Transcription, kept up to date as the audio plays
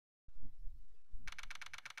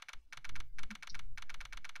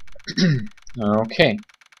Okay.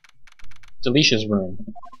 Delicia's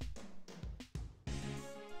room.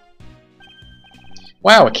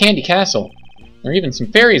 Wow, a candy castle. There are even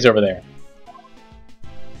some fairies over there.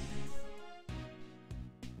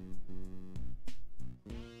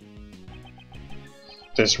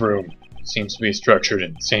 This room seems to be structured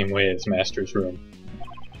in the same way as Master's room.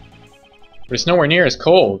 But it's nowhere near as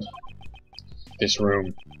cold. This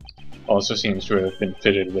room also seems to have been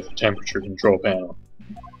fitted with a temperature control panel.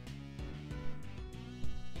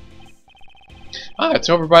 Ah, it's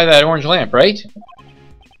over by that orange lamp, right?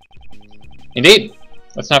 Indeed.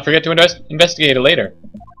 Let's not forget to investigate it later.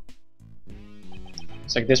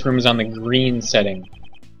 Looks like this room is on the green setting.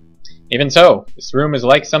 Even so, this room is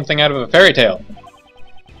like something out of a fairy tale.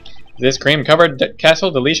 Is this cream-covered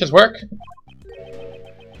castle Delicia's work?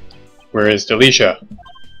 Where is Delicia?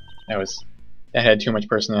 That had too much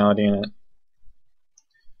personality in it.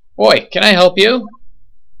 Boy, can I help you?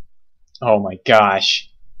 Oh my gosh.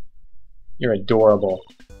 You're adorable.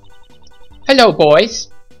 Hello, boys.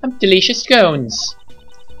 I'm Delicia Scones.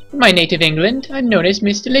 In my native England, I'm known as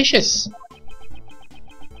Miss Delicious.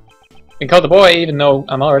 Been called a boy even though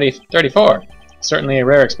I'm already 34. Certainly a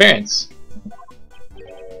rare experience.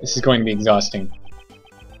 This is going to be exhausting.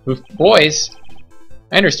 Boys?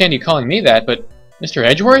 I understand you calling me that, but Mr.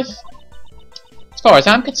 Edgeworth? As far as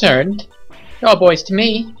I'm concerned, you're all boys to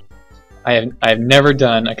me. I have never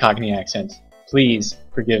done a Cockney accent. Please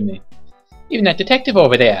forgive me. Even that detective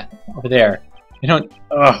over there. I don't...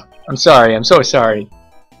 Ugh, I'm sorry, I'm so sorry.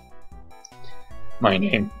 My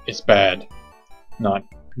name is Bad, not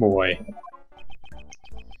Boy.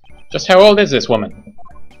 Just how old is this woman?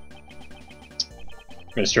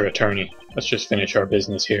 Mr. Attorney, let's just finish our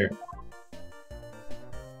business here.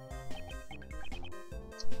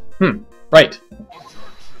 Right.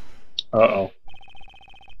 Uh-oh.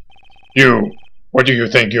 You, what do you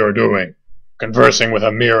think you're doing? Conversing with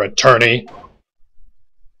a mere attorney?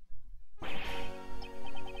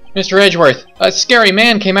 Mr. Edgeworth, a scary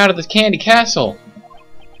man came out of the candy castle.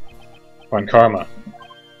 Von Karma.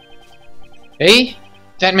 Eh?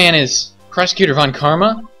 That man is Prosecutor Von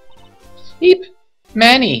Karma? Eep!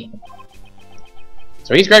 Manny!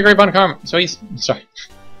 So he's Gregory Von Karma. So he's... Sorry.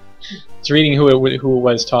 It's reading who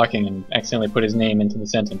was talking and accidentally put his name into the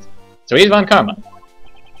sentence. So he's Von Karma.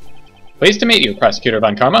 Pleased to meet you, Prosecutor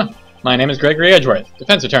Von Karma. My name is Gregory Edgeworth,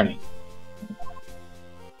 defense attorney.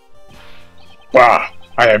 Bah!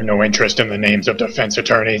 I have no interest in the names of defense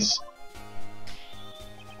attorneys.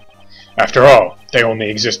 After all, they only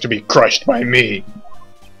exist to be crushed by me.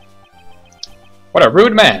 What a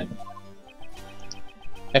rude man!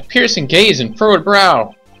 That piercing gaze and furrowed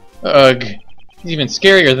brow. Ugh. He's even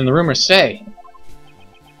scarier than the rumors say.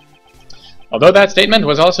 Although that statement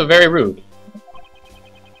was also very rude.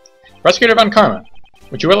 Prosecutor Von Karma,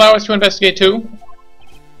 would you allow us to investigate too?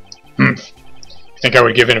 You think I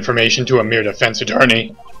would give information to a mere defense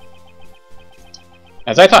attorney?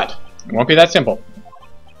 As I thought. It won't be that simple.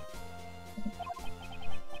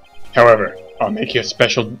 However, I'll make you a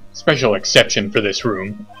special exception for this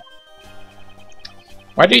room.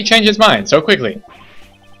 Why did he change his mind so quickly?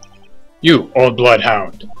 You, old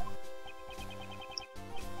bloodhound.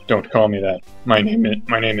 Don't call me that. My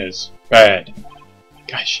name is Bad.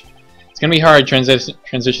 Gosh, it's gonna be hard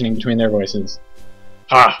transitioning between their voices.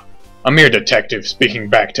 Ha! A mere detective speaking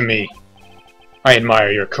back to me. I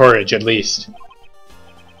admire your courage, at least.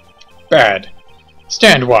 Bad.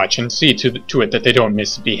 Stand watch and see to it that they don't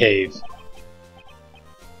misbehave.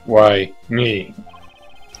 Why, me?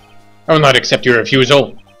 I will not accept your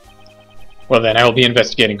refusal. Well then, I will be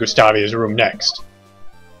investigating Gustavia's room next.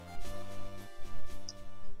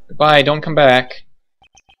 Goodbye, don't come back.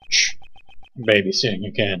 Shh. I'm babysitting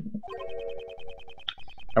again.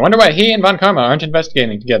 I wonder why he and Von Karma aren't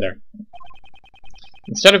investigating together.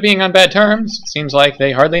 Instead of being on bad terms, it seems like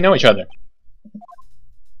they hardly know each other.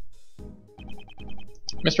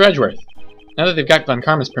 Mr. Edgeworth, now that we've got Von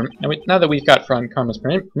Karma's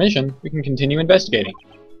permission, we can continue investigating.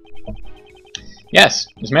 Yes,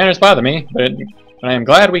 his manners bother me, but I am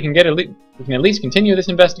glad we can at least continue this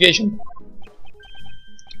investigation.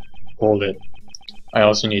 Hold it. I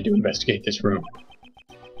also need to investigate this room.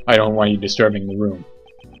 I don't want you disturbing the room.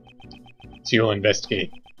 So you'll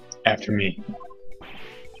investigate after me.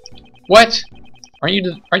 What? Aren't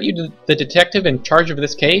you the detective in charge of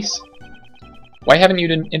this case? Why haven't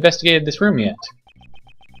you investigated this room yet?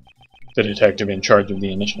 The detective in charge of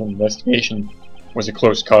the initial investigation was a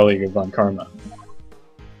close colleague of Von Karma.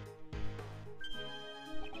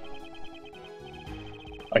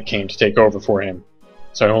 I came to take over for him,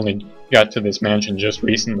 so I only got to this mansion just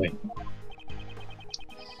recently.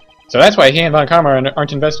 So that's why he and Von Karma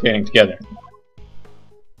aren't investigating together.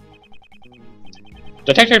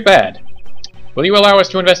 Detective Bad, will you allow us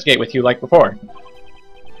to investigate with you like before?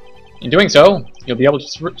 In doing so, you'll be able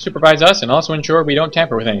to supervise us and also ensure we don't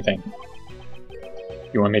tamper with anything.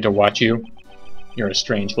 You want me to watch you? You're a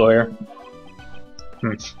strange lawyer.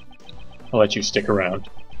 I'll let you stick around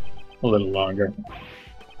a little longer.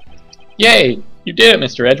 Yay! You did it,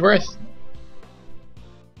 Mr. Edgeworth!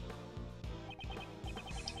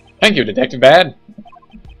 Thank you, Detective Bad.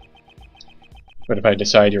 But if I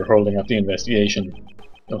decide you're holding up the investigation,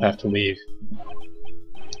 you'll have to leave.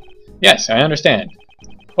 Yes, I understand.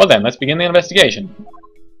 Well then, let's begin the investigation.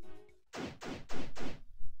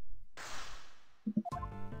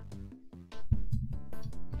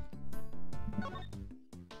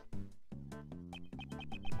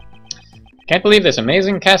 Can't believe this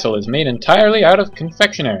amazing castle is made entirely out of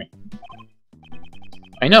confectionery.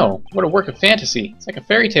 I know, what a work of fantasy. It's like a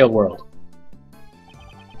fairy tale world.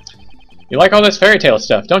 You like all this fairy tale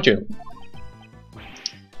stuff, don't you?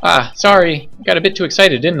 Ah, sorry. I got a bit too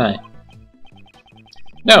excited, didn't I?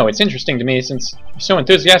 No, it's interesting to me since you're so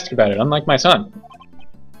enthusiastic about it, unlike my son.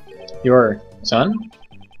 Your son?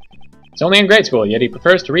 He's only in grade school, yet he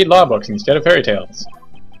prefers to read law books instead of fairy tales.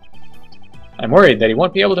 I'm worried that he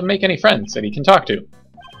won't be able to make any friends that he can talk to.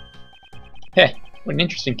 Heh, what an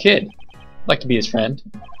interesting kid. I'd like to be his friend.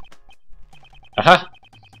 Aha!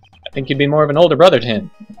 I think you'd be more of an older brother to him.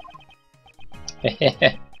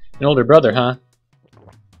 Hehehe, an older brother, huh?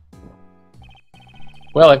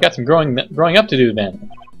 Well, I've got some growing up to do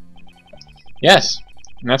then. Yes,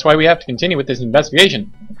 and that's why we have to continue with this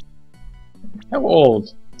investigation. How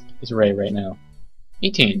old is Ray right now?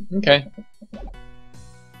 18, okay.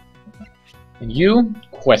 And you?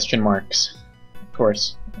 Question marks. Of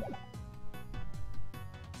course.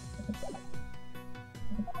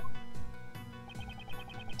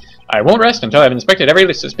 I won't rest until I've inspected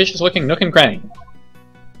every suspicious-looking nook and cranny.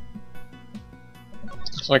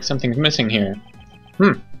 Looks like something's missing here.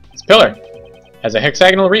 This pillar has a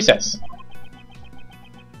hexagonal recess.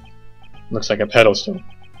 Looks like a pedestal,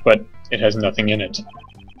 but it has nothing in it.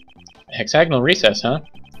 A hexagonal recess, huh?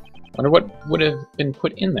 Wonder what would have been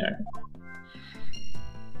put in there.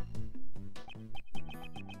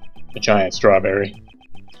 A giant strawberry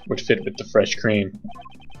would fit with the fresh cream.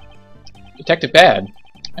 Detective Bad,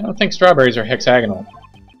 I don't think strawberries are hexagonal.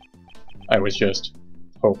 I was just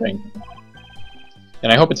hoping.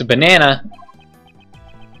 And I hope it's a banana.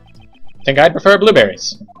 I think I'd prefer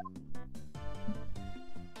blueberries.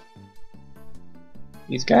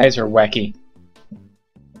 These guys are wacky.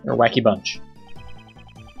 They're a wacky bunch.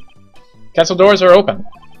 Castle doors are open.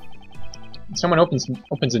 When someone opens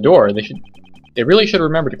the door, they really should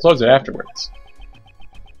remember to close it afterwards.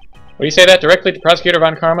 Will you say that directly to Prosecutor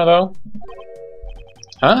Von Karma, though?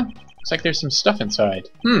 Huh? Looks like there's some stuff inside.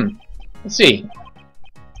 Let's see.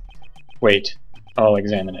 Wait, I'll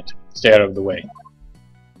examine it. Stay out of the way.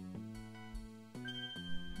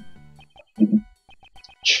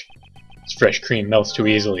 This fresh cream melts too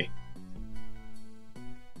easily.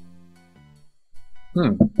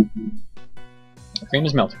 The cream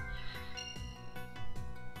is melting.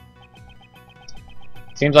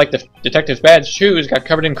 Seems like the Detective's Bad's shoes got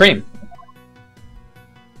covered in cream.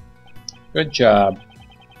 Good job.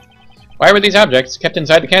 Why were these objects kept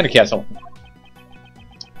inside the Candy Castle?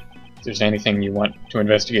 If there's anything you want to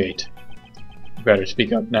investigate, you better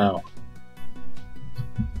speak up now.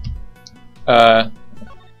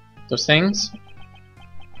 Those things?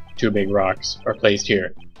 2 big rocks are placed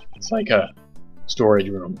here. It's like a storage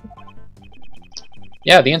room.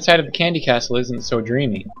 Yeah, the inside of the Candy Castle isn't so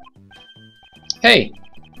dreamy. Hey,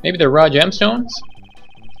 maybe they're raw gemstones?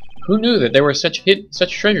 Who knew that there were such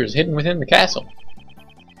treasures hidden within the castle?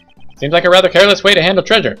 Seems like a rather careless way to handle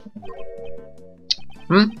treasure.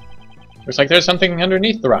 Looks like there's something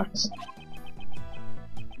underneath the rocks.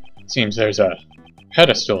 Seems there's a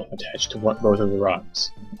pedestal attached to both of the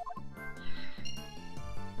rocks.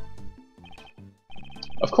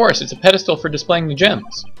 Of course, it's a pedestal for displaying the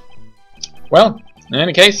gems. Well, in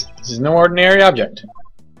any case, this is no ordinary object.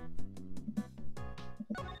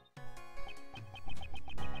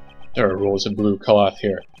 There are rolls of blue cloth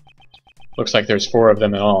here. Looks like there's 4 of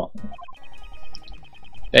them in all.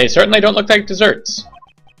 They certainly don't look like desserts.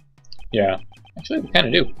 Yeah, actually they kind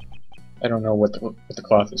of do. I don't know what the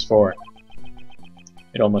cloth is for.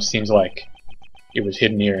 It almost seems like it was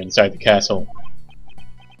hidden here inside the castle.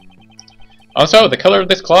 Also, the color of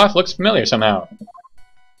this cloth looks familiar somehow.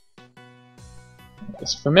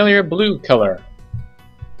 This familiar blue color.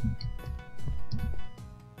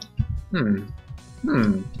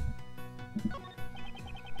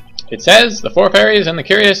 It says, the Four Fairies and the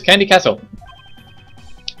Curious Candy Castle.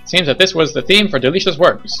 It seems that this was the theme for Delicia's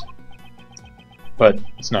works. But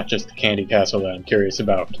it's not just the Candy Castle that I'm curious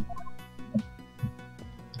about.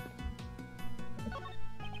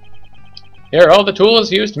 Here are all the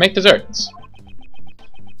tools used to make desserts.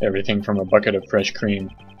 Everything from a bucket of fresh cream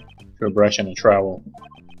to a brush and a trowel.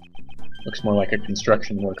 Looks more like a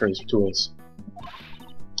construction worker's tools.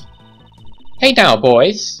 Hey now,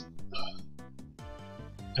 boys!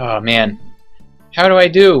 Oh man. How do I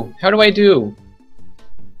do? How do I do?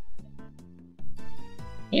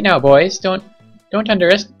 Hey now, boys, don't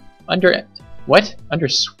underestimate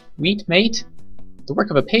mate? The work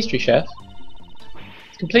of a pastry chef.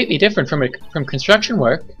 It's completely different from construction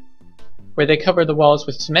work, where they cover the walls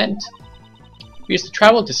with cement. We use the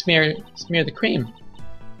trowel to smear the cream,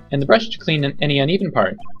 and the brush to clean any uneven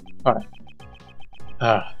part.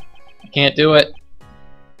 I can't do it.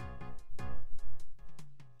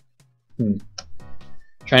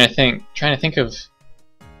 Trying to think of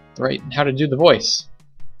how to do the voice.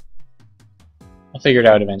 I'll figure it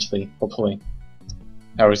out eventually, hopefully.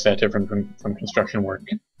 How is that different from construction work?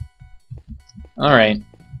 Alright.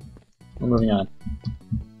 We're moving on.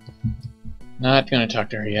 Not gonna talk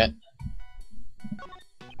to her yet.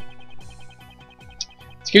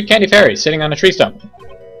 It's a cute candy fairy sitting on a tree stump.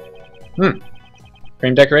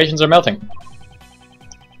 Cream decorations are melting.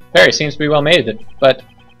 Fairy seems to be well made, but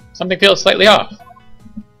something feels slightly off.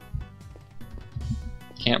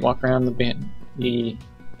 Can't walk around the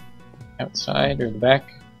outside or the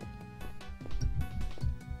back.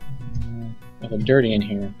 Nothing dirty in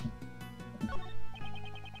here.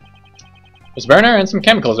 There's a burner and some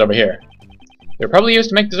chemicals over here. They're probably used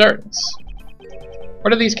to make desserts.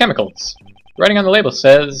 What are these chemicals? The writing on the label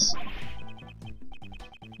says...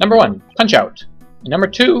 Number 1, Punch Out. And number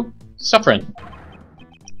 2, Suffering.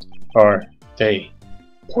 Are they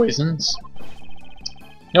poisons?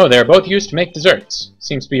 No, they are both used to make desserts.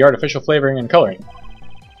 Seems to be artificial flavoring and coloring.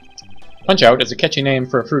 Punch Out is a catchy name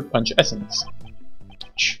for a fruit punch essence.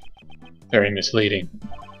 Very misleading.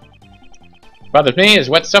 What bothers me is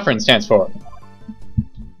what Suffering stands for.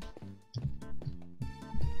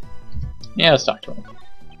 Yeah, let's talk to him.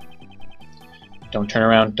 Don't turn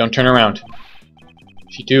around, don't turn around.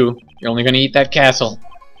 If you do, you're only going to eat that castle.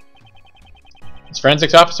 This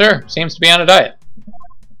forensics officer seems to be on a diet.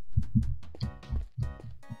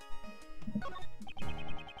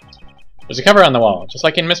 There's a cover on the wall, just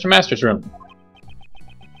like in Mr. Master's room.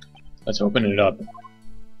 Let's open it up.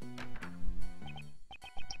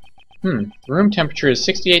 The room temperature is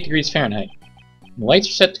 68 degrees Fahrenheit. The lights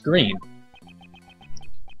are set to green.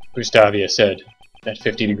 Gustavia said that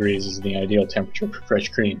 50 degrees is the ideal temperature for fresh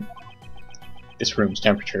cream. This room's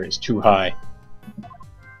temperature is too high.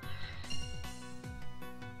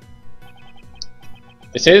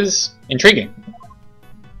 This is intriguing.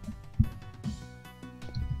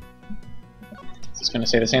 Is this going to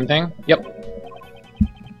say the same thing? Yep.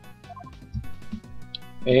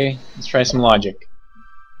 Okay, let's try some logic.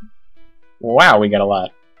 Wow, we got a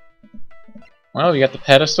lot. Well, we got the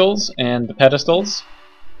pedestals and the pedestals.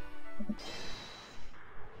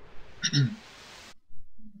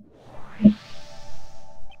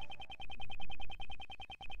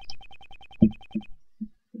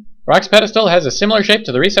 Rock's pedestal has a similar shape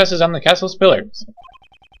to the recesses on the castle's pillars.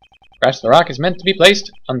 Perhaps the rock is meant to be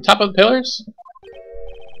placed on top of the pillars?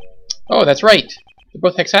 Oh, that's right. They're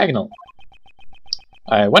both hexagonal.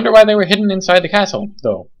 I wonder why they were hidden inside the castle,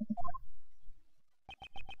 though.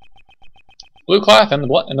 Blue cloth and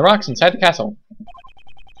the rocks inside the castle.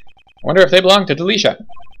 I wonder if they belong to Delicia.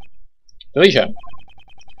 Delicia,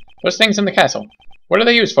 those things in the castle, what are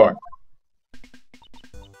they used for?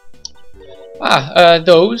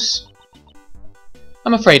 Those?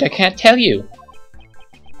 I'm afraid I can't tell you.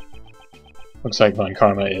 Looks like Von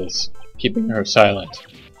Karma is keeping her silent.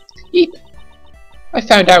 Eep! I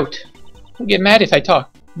found out. He'll get mad if I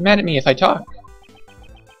talk. Mad at me if I talk.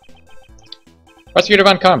 Prosecutor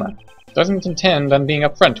Von Karma doesn't intend on being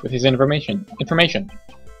upfront with his information.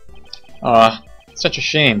 Ah, such a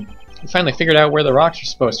shame. We finally figured out where the rocks are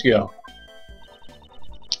supposed to go.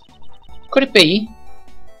 Could it be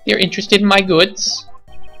they're interested in my goods?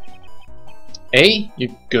 Eh? Your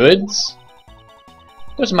goods?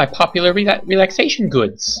 Those are my popular relaxation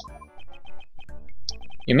goods.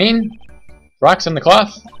 You mean rocks in the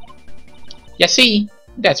cloth? You see,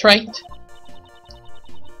 that's right.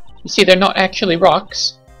 You see, they're not actually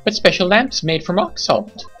rocks, but special lamps made from rock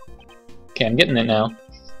salt. Okay, I'm getting it now.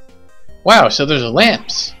 Wow, so there's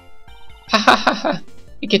lamps. Ha ha ha ha.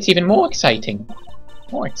 It gets even more exciting.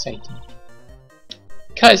 More exciting.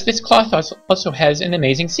 Because this cloth also has an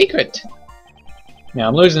amazing secret. Now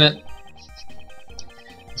I'm losing it.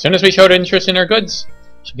 As soon as we showed interest in her goods,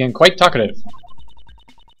 she became quite talkative.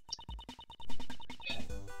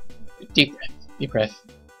 Deep breath. Deep breath.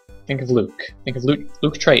 Think of Luke. Think of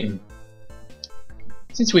Luke Triton.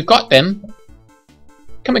 Since we've got them,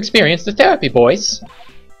 come experience the therapy, boys.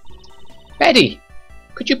 Batty,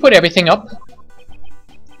 could you put everything up?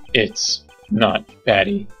 It's not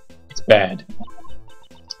Batty. It's bad.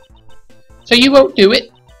 So you won't do it?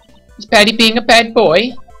 Is Batty being a bad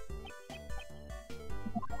boy?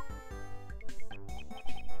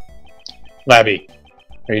 Labby,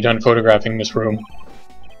 are you done photographing this room?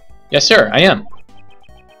 Yes, sir, I am.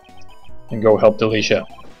 Then go help Delisha.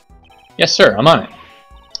 Yes, sir, I'm on it.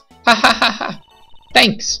 Ha ha ha ha!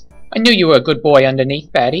 Thanks! I knew you were a good boy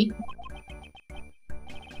underneath, Batty.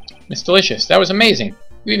 Miss Delicious, that was amazing.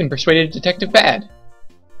 You even persuaded Detective Bad.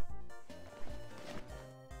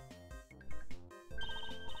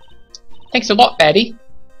 Thanks a lot, Batty.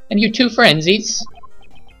 And you too, Frenzies.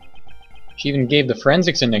 She even gave the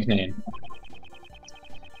Forensics a nickname.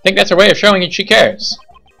 I think that's her way of showing it she cares.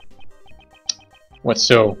 What's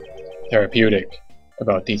so therapeutic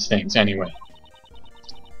about these things, anyway?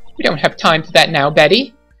 We don't have time for that now,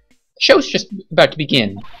 Batty. The show's just about to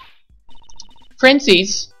begin.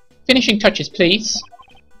 Frenzies, finishing touches, please.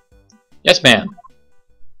 Yes, ma'am.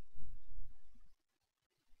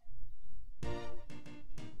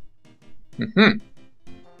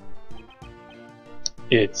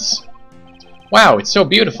 It's... Wow, it's so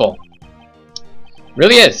beautiful.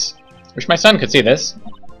 Really is. Wish my son could see this.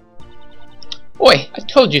 Oi, I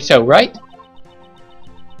told you so, right?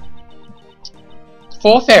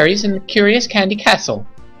 4 fairies in the Curious Candy Castle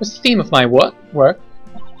was the theme of my work.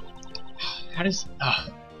 How does...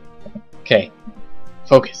 Okay.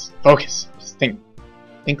 Focus. Focus. Just think.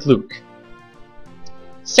 Think Luke.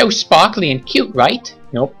 So sparkly and cute, right?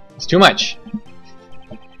 Nope. It's too much.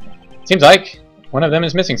 Seems like one of them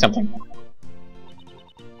is missing something.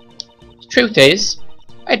 Truth is,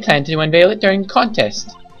 I planned to unveil it during the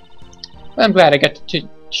contest. Well, I'm glad I got to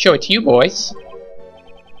show it to you boys.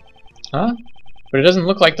 Huh? But it doesn't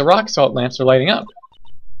look like the rock salt lamps are lighting up.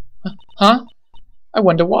 Huh? I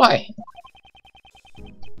wonder why.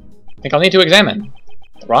 I think I'll need to examine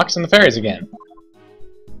the rocks and the fairies again.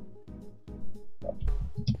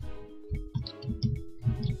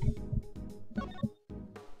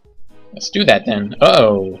 Let's do that then.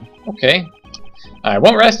 Uh-oh. Okay. I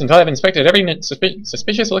won't rest until I've inspected every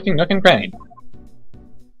suspicious-looking nook and cranny.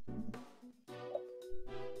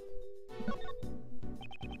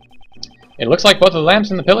 It looks like both of the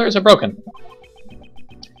lamps and the pillars are broken.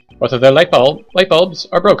 Both of their light bulbs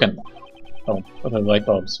are broken. Oh, both of the light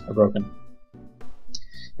bulbs are broken.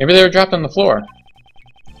 Maybe they were dropped on the floor.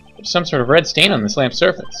 There's some sort of red stain on this lamp's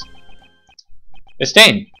surface. A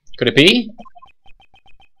stain. Could it be?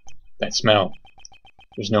 That smell.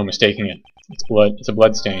 There's no mistaking it. It's blood. It's a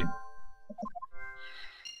blood stain.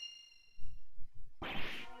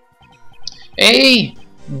 Hey!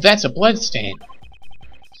 That's a blood stain.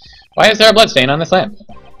 Why is there a blood stain on this lamp?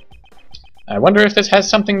 I wonder if this has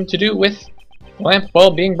something to do with the lamp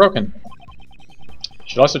bulb being broken.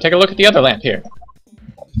 Should also take a look at the other lamp here.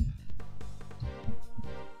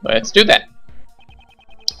 Let's do that.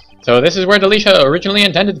 So this is where Delisha originally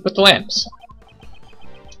intended to put the lamps.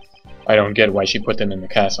 I don't get why she put them in the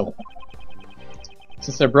castle.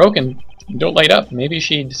 Since they're broken and don't light up, maybe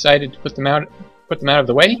she decided to put them out of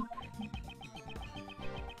the way?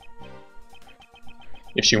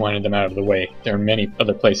 If she wanted them out of the way, there are many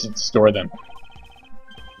other places to store them.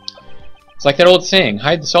 It's like that old saying,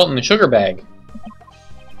 hide the salt in the sugar bag.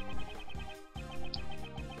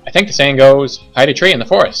 I think the saying goes, hide a tree in the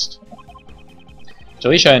forest.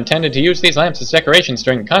 Delisha intended to use these lamps as decorations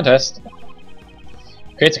during the contest.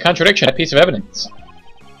 Creates a contradiction in that piece of evidence.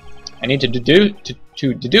 I need to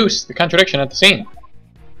deduce the contradiction at the scene.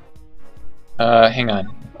 Hang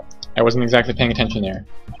on. I wasn't exactly paying attention there.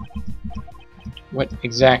 What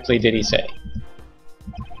exactly did he say?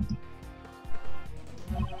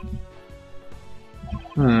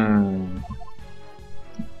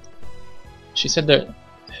 She said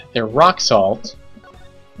they're rock salt.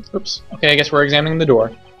 Oops. Okay, I guess we're examining the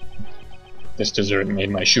door. This dessert made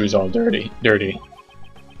my shoes all dirty.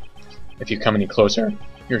 If you come any closer,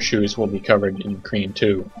 your shoes will be covered in cream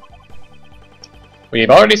too. We've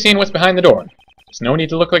already seen what's behind the door. There's no need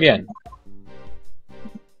to look again.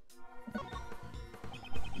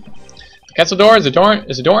 The castle door is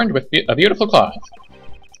adorned with a beautiful cloth.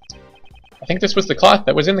 I think this was the cloth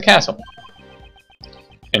that was in the castle.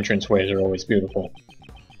 Entranceways are always beautiful.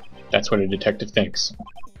 That's what a detective thinks.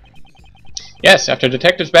 Yes, after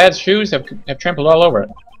Detective Bad's shoes have trampled all over it.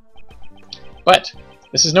 But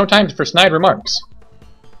this is no time for snide remarks.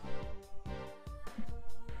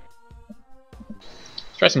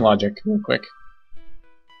 Let's try some logic real quick.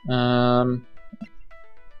 Cream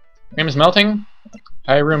is melting.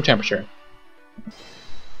 High room temperature.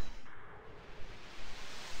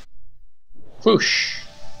 Whoosh.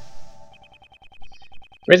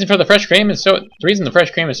 The reason the fresh cream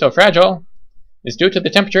is so fragile is due to the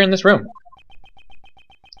temperature in this room.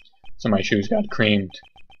 So my shoes got creamed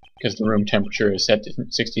because the room temperature is set to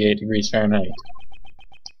 68 degrees Fahrenheit.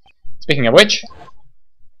 Speaking of which,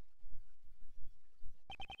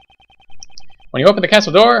 when you open the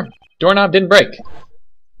castle door, doorknob didn't break.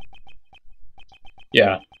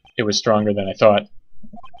 Yeah, it was stronger than I thought.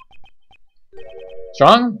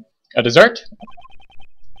 Strong? A dessert?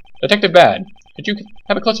 Detective Bad, could you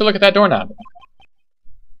have a closer look at that doorknob?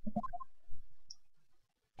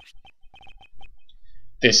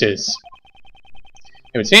 This is.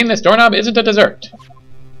 It would seem this doorknob isn't a dessert.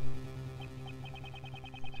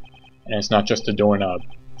 And it's not just a doorknob.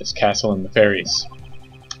 This castle and the fairies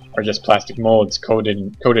are just plastic molds coated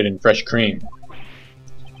in fresh cream.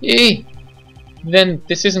 Eee! Then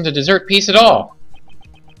this isn't a dessert piece at all.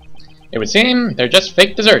 It would seem they're just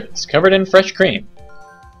fake desserts covered in fresh cream.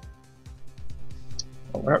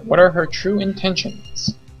 What are her true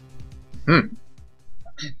intentions?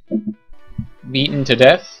 Beaten to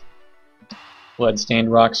death.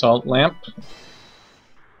 Blood-stained rock salt lamp.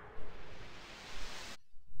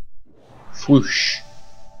 Whoosh.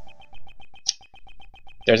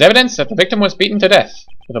 There's evidence that the victim was beaten to death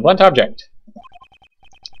with a blunt object.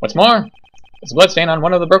 What's more, there's a bloodstain on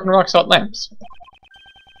one of the broken rock salt lamps.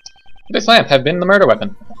 Could this lamp have been the murder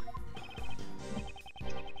weapon?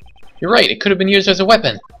 You're right, it could have been used as a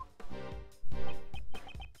weapon.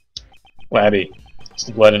 Labby, is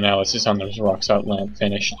the blood analysis on this rock salt lamp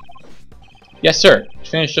finished? Yes, sir. It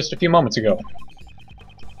finished just a few moments ago.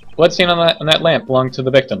 Bloodstain on that lamp belonged to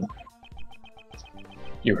the victim.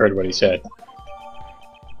 You heard what he said.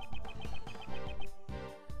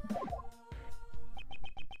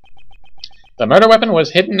 The murder weapon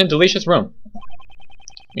was hidden in Delicia's room.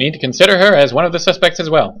 We need to consider her as one of the suspects as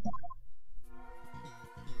well.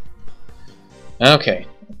 Okay.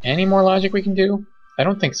 Any more logic we can do? I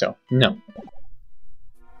don't think so. No.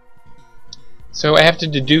 So I have to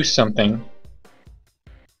deduce something.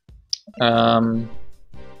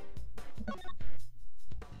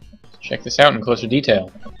 Check this out in closer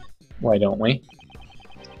detail. Why don't we?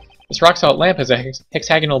 This rock salt lamp has a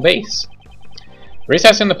hexagonal base. The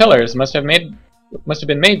recess in the pillars must have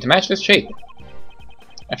been made to match this shape.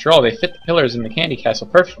 After all, they fit the pillars in the candy castle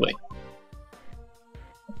perfectly.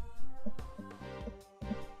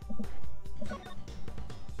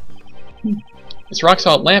 This rock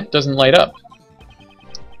salt lamp doesn't light up.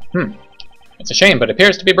 It's a shame, but it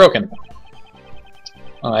appears to be broken.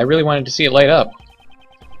 I really wanted to see it light up.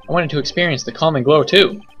 I wanted to experience the calming glow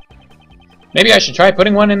too. Maybe I should try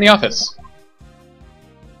putting one in the office.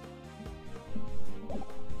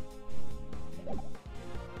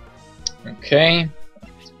 Okay.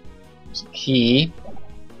 There's a key.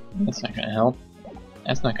 That's not gonna help.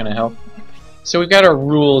 That's not gonna help. So we've got our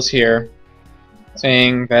rules here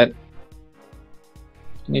saying that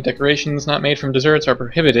any decorations not made from desserts are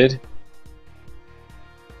prohibited.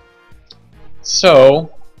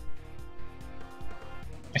 So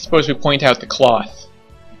I suppose we point out the cloth.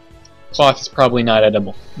 Cloth is probably not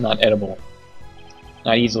edible. Not edible.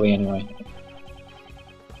 Not easily, anyway.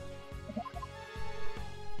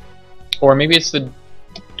 Or maybe it's the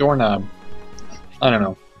doorknob. I don't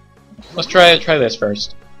know. Let's try this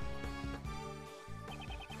first.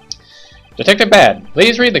 Detective Bad,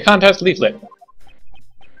 please read the contest leaflet.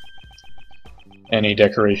 Any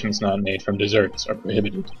decorations not made from desserts are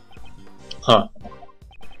prohibited. Huh.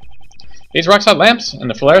 These rock salt lamps and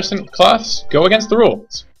the fluorescent cloths go against the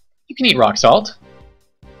rules. You can eat rock salt.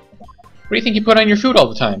 What do you think you put on your food all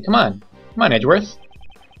the time? Come on. Come on, Edgeworth.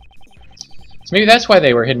 So maybe that's why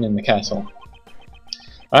they were hidden in the castle.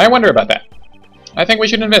 I wonder about that. I think we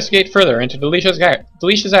should investigate further into Delicia's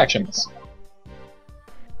actions.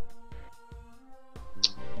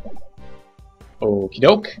 Okie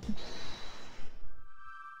doke.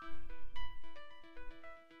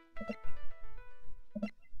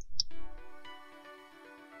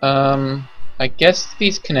 I guess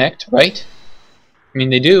these connect, right? I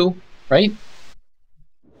mean, they do, right?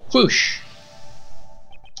 Whoosh!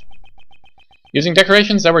 Using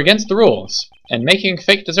decorations that were against the rules, and making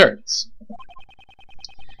fake desserts.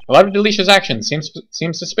 A lot of Delicia's actions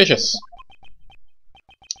seems suspicious.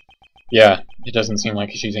 Yeah, it doesn't seem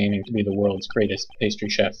like she's aiming to be the world's greatest pastry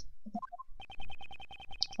chef.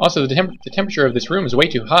 Also, the temperature of this room is way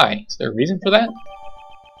too high. Is there a reason for that?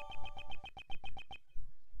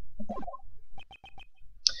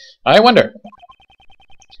 I wonder.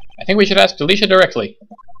 I think we should ask Delisha directly.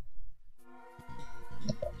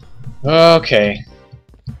 Okay.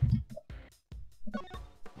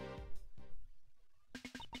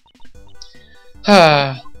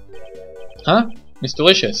 Huh? Miss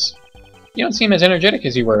Delicious. You don't seem as energetic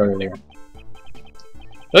as you were earlier.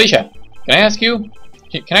 Delisha, can I ask you?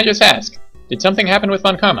 Can I just ask? Did something happen with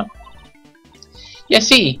Von Karma? Yes,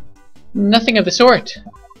 see. Nothing of the sort.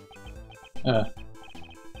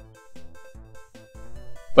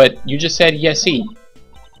 But you just said yes-y.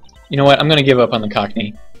 You know what, I'm gonna give up on the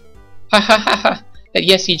Cockney. Ha ha ha ha! That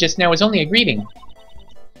yes-y just now was only a greeting.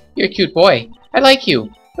 You're a cute boy. I like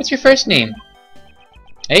you. What's your first name?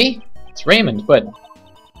 Hey? It's Raymond, but...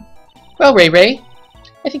 Well, Ray,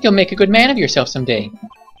 I think you'll make a good man of yourself someday.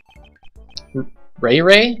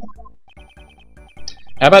 Ray?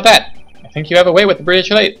 How about that? I think you have a way with the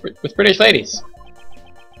British ladies.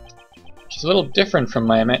 She's a little different from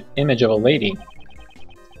my image of a lady.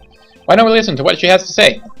 Why don't we listen to what she has to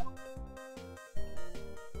say?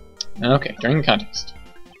 Okay, during the contest.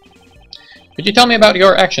 Could you tell me about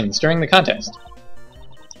your actions during the contest?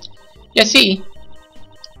 Yes, see.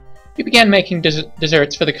 We began making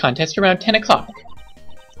desserts for the contest around 10 o'clock.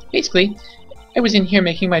 Basically, I was in here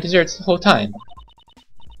making my desserts the whole time.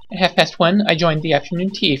 At 1:30, I joined the afternoon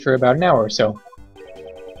tea for about an hour or so.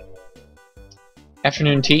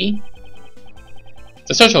 Afternoon tea?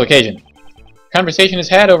 It's a social occasion. Conversation is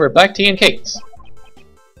had over black tea and cakes.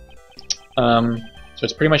 So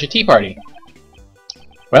it's pretty much a tea party.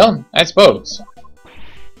 Well, I suppose.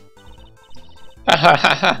 Ha ha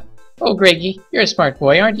ha ha! Oh, Greggy, you're a smart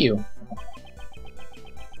boy, aren't you?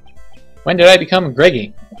 When did I become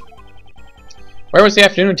Greggy? Where was the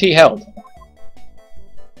afternoon tea held?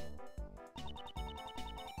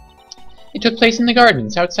 It took place in the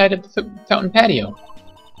gardens, outside of the fountain patio.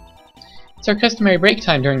 It's our customary break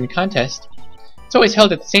time during the contest. It's always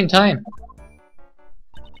held at the same time.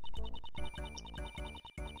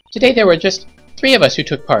 Today there were just 3 of us who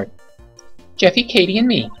took part. Jeffy, Katie, and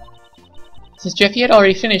me. Since Jeffy had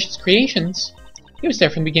already finished his creations, he was there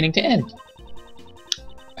from beginning to end.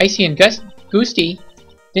 Icy and Goosty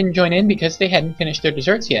didn't join in because they hadn't finished their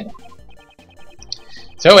desserts yet.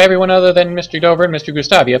 So everyone other than Mr. Dover and Mr.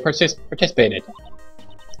 Gustavia participated.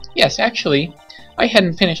 Yes, actually, I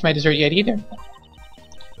hadn't finished my dessert yet either.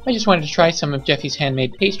 I just wanted to try some of Jeffy's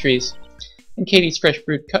handmade pastries and Katie's fresh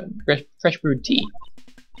brewed tea.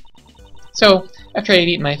 So, after I had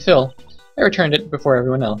eaten my fill, I returned it before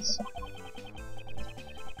everyone else.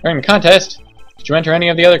 During the contest, did you enter any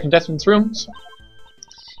of the other contestants' rooms?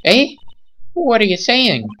 Eh? What are you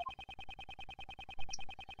saying?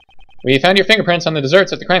 We found your fingerprints on the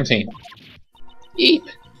desserts at the crime scene. Eep!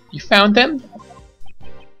 You found them?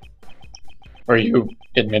 Are you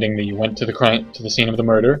admitting that you went to the scene of the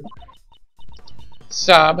murder?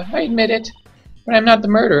 Sob, I admit it, but I'm not the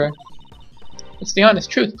murderer. It's the honest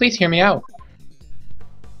truth. Please hear me out.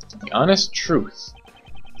 The honest truth.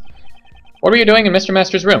 What were you doing in Mr.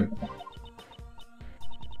 Master's room?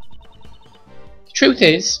 The truth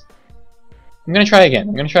is... I'm gonna try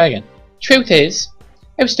again. Truth is,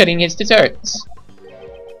 I was studying his desserts.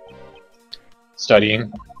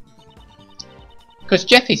 Studying? Because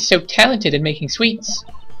Jeffy's so talented at making sweets.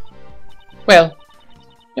 Well,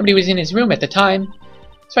 nobody was in his room at the time,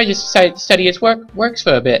 so I just decided to study his works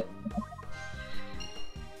for a bit.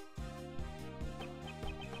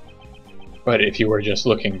 But if you were just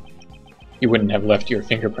looking, you wouldn't have left your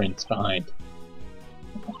fingerprints behind.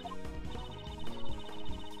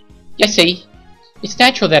 Yes, see, it's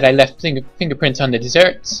natural that I left fingerprints on the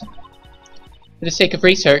desserts. For the sake of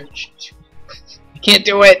research. I can't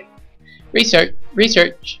do it!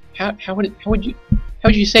 Research? How would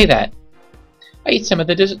you say that? I ate some of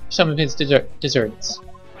his desserts.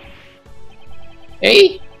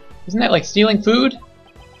 Hey? Isn't that like stealing food?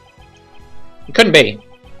 It couldn't be.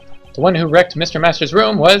 The one who wrecked Mr. Master's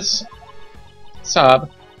room was... Sob.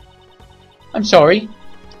 I'm sorry. It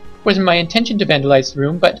wasn't my intention to vandalize the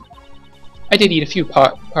room, but I did eat a few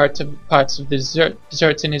parts of the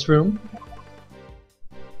desserts in his room.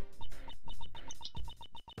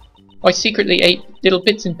 I secretly ate little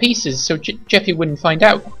bits and pieces so Jeffy wouldn't find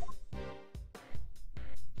out.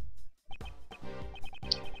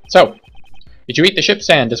 So, did you eat the ship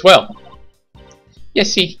sand as well?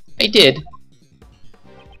 Yes, see, I did.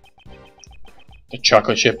 The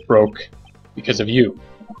chocolate ship broke because of you.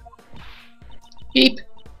 Beep.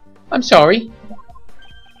 I'm sorry.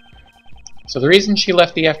 So the reason she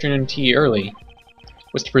left the afternoon tea early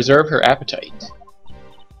was to preserve her appetite.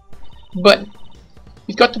 But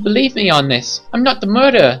you've got to believe me on this. I'm not the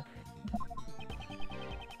murderer.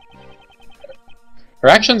 Her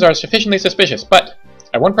actions are sufficiently suspicious, but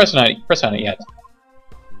I won't press on it yet.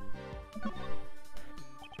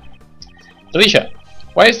 Delisha,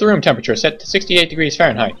 why is the room temperature set to 68 degrees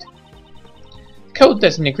Fahrenheit? The code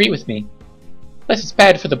doesn't agree with me. Plus it's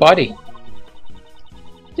bad for the body.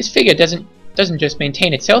 This figure doesn't just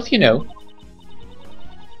maintain itself, you know.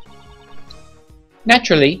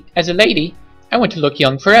 Naturally, as a lady, I want to look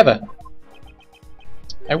young forever.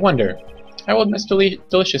 I wonder how old Miss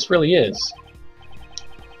Delicious really is.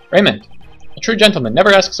 Raymond, a true gentleman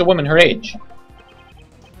never asks a woman her age.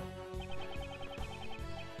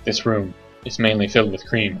 This room is mainly filled with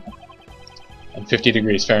cream, and 50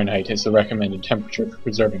 degrees Fahrenheit is the recommended temperature for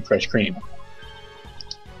preserving fresh cream.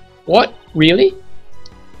 What? Really?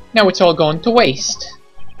 Now it's all gone to waste.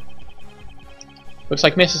 Looks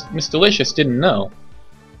like Miss Delicious didn't know.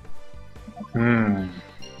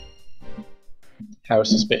 How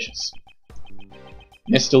suspicious.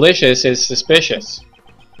 Miss Delicious is suspicious.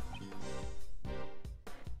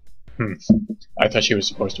 I thought she was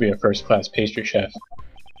supposed to be a first-class pastry chef.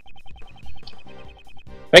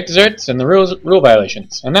 Fake desserts and the rule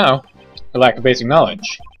violations, and now, her lack of basic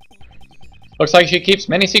knowledge. Looks like she keeps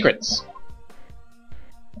many secrets.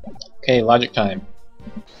 Okay, logic time.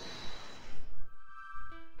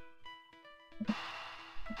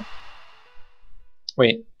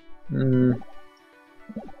 Wait.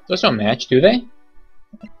 Those don't match, do they?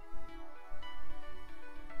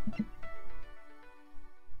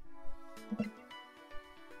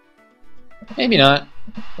 Maybe not.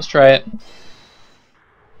 Let's try it.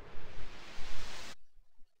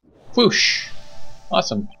 Whoosh!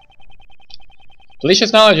 Awesome.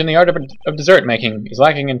 Delicia's knowledge in the art of dessert making is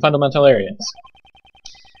lacking in fundamental areas.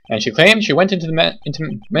 And she claims she went into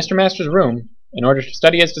Mr. Master's room in order to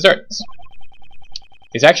study his desserts.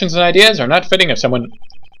 These actions and ideas are not fitting of someone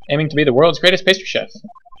aiming to be the world's greatest pastry chef.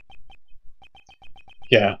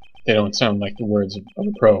 Yeah, they don't sound like the words of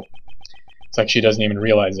a pro. It's like she doesn't even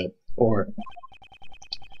realize it. Or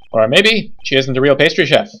maybe she isn't a real pastry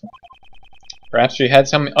chef. Perhaps she had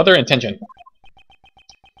some other intention.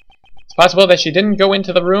 It's possible that she didn't go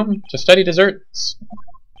into the room to study desserts.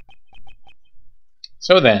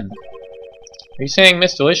 So then, are you saying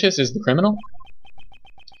Miss Delicious is the criminal?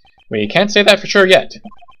 We can't say that for sure yet.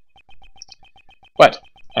 But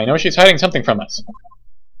I know she's hiding something from us.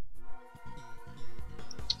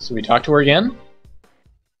 So we talk to her again?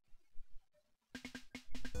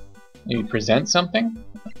 Maybe present something?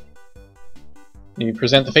 Maybe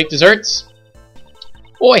present the fake desserts?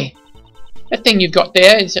 Oi! That thing you've got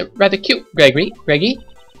there is rather cute, Greggy.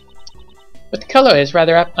 But the colour is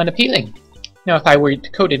rather unappealing. Now if I were to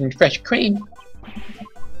coat it in fresh cream...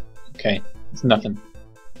 Okay, it's nothing.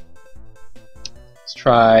 Let's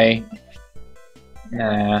try...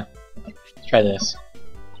 Nah. Let's try this.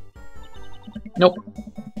 Nope.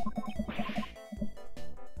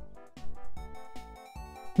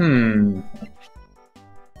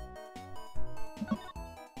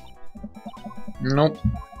 Nope.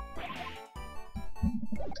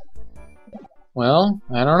 Well,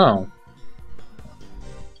 I don't know.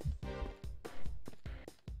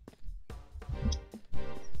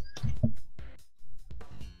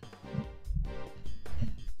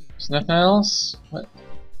 There's nothing else? What?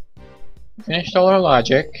 Finished all our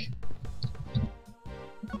logic.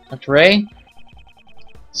 Dr. Ray?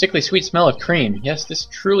 Sickly sweet smell of cream. Yes, this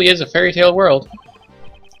truly is a fairy tale world.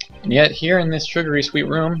 And yet, here in this sugary sweet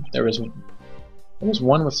room, there was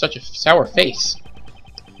one with such a sour face.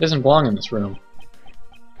 He doesn't belong in this room.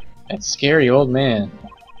 That scary old man.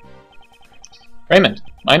 Raymond,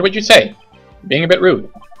 mind what you say. You're being a bit rude.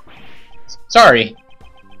 Sorry.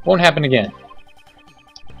 Won't happen again.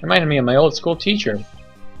 Reminded me of my old school teacher,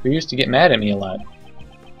 who used to get mad at me a lot.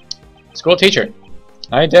 School teacher.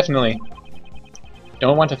 I definitely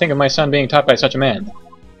don't want to think of my son being taught by such a man.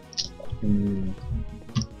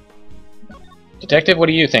 Detective, what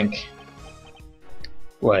do you think?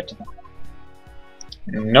 What?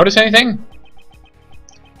 Notice anything?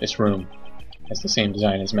 This room has the same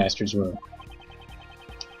design as Master's room.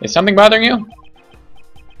 Is something bothering you?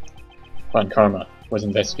 Von Karma was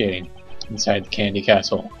investigating inside the Candy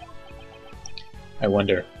Castle. I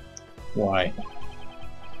wonder why.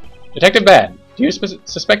 Detective Bad, do you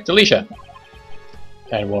suspect Delisha?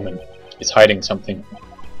 That woman is hiding something.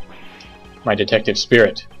 My detective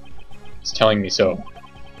spirit is telling me so.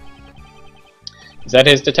 Is that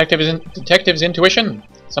his detective's intuition?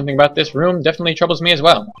 Something about this room definitely troubles me as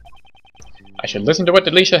well. I should listen to what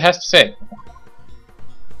Delisha has to say.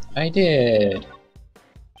 I did.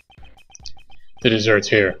 The dessert's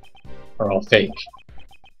here. are all fake.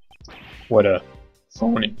 What a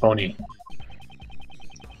phony.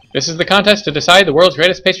 This is the contest to decide the world's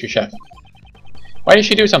greatest pastry chef. Why did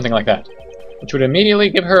she do something like that? Which would immediately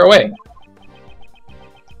give her away.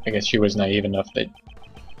 I guess she was naive enough that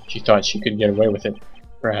she thought she could get away with it.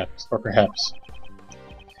 Perhaps.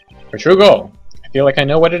 Her true goal. I feel like I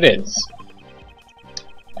know what it is.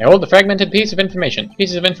 I hold the fragmented pieces of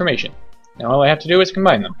information. Now all I have to do is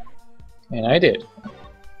combine them. And I did.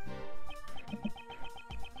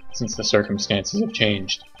 Since the circumstances have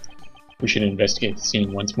changed, we should investigate the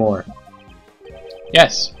scene once more.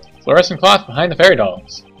 Yes, fluorescent cloth behind the fairy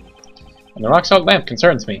dolls. And the rock salt lamp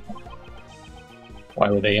concerns me. Why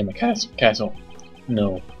were they in the castle?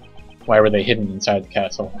 No. Why were they hidden inside the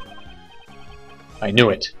castle? I knew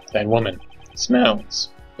it. That woman. Smells,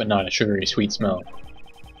 but not a sugary sweet smell.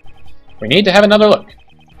 We need to have another look.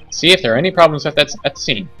 See if there are any problems at the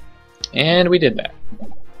scene. And we did that.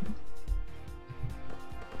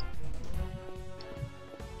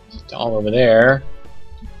 It's all over there.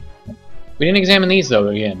 We didn't examine these though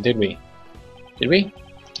again, did we? Did we?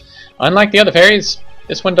 Unlike the other fairies,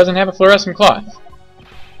 this one doesn't have a fluorescent cloth.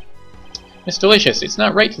 Miss Delicious, it's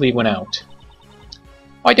not right to leave one out.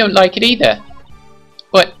 I don't like it either.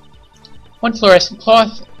 But one fluorescent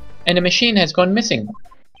cloth and a machine has gone missing.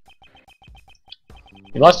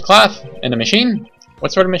 You lost a cloth and a machine?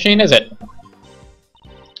 What sort of machine is it?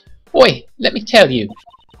 Oi, let me tell you.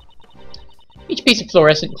 Each piece of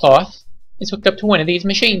fluorescent cloth is hooked up to one of these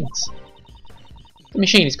machines. The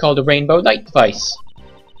machine is called a rainbow light device.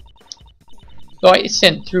 Light is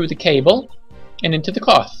sent through the cable and into the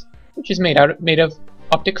cloth, which is made of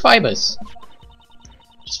optic fibers.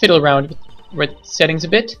 Just fiddle around with settings a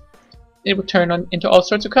bit, it will turn into all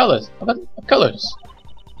sorts of colors. When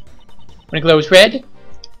it glows red,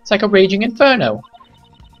 it's like a raging inferno.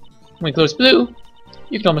 When it glows blue,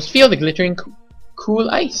 you can almost feel the glittering cool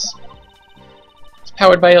ice. It's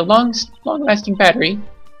powered by a long-lasting battery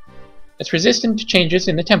that's resistant to changes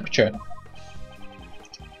in the temperature.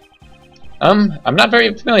 I'm not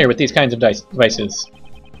very familiar with these kinds of devices.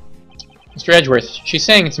 Mr. Edgeworth, she's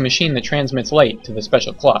saying it's a machine that transmits light to the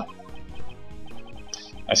special cloth.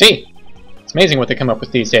 I see. It's amazing what they come up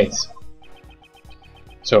with these days.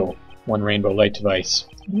 So, one rainbow light device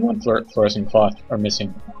and one fluorescent cloth are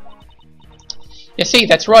missing. You see,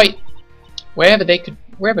 that's right. Wherever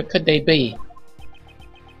could they be?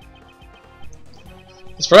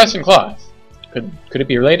 This fluorescent cloth. Could it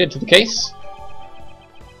be related to the case?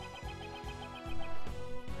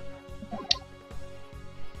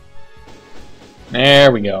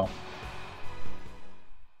 There we go.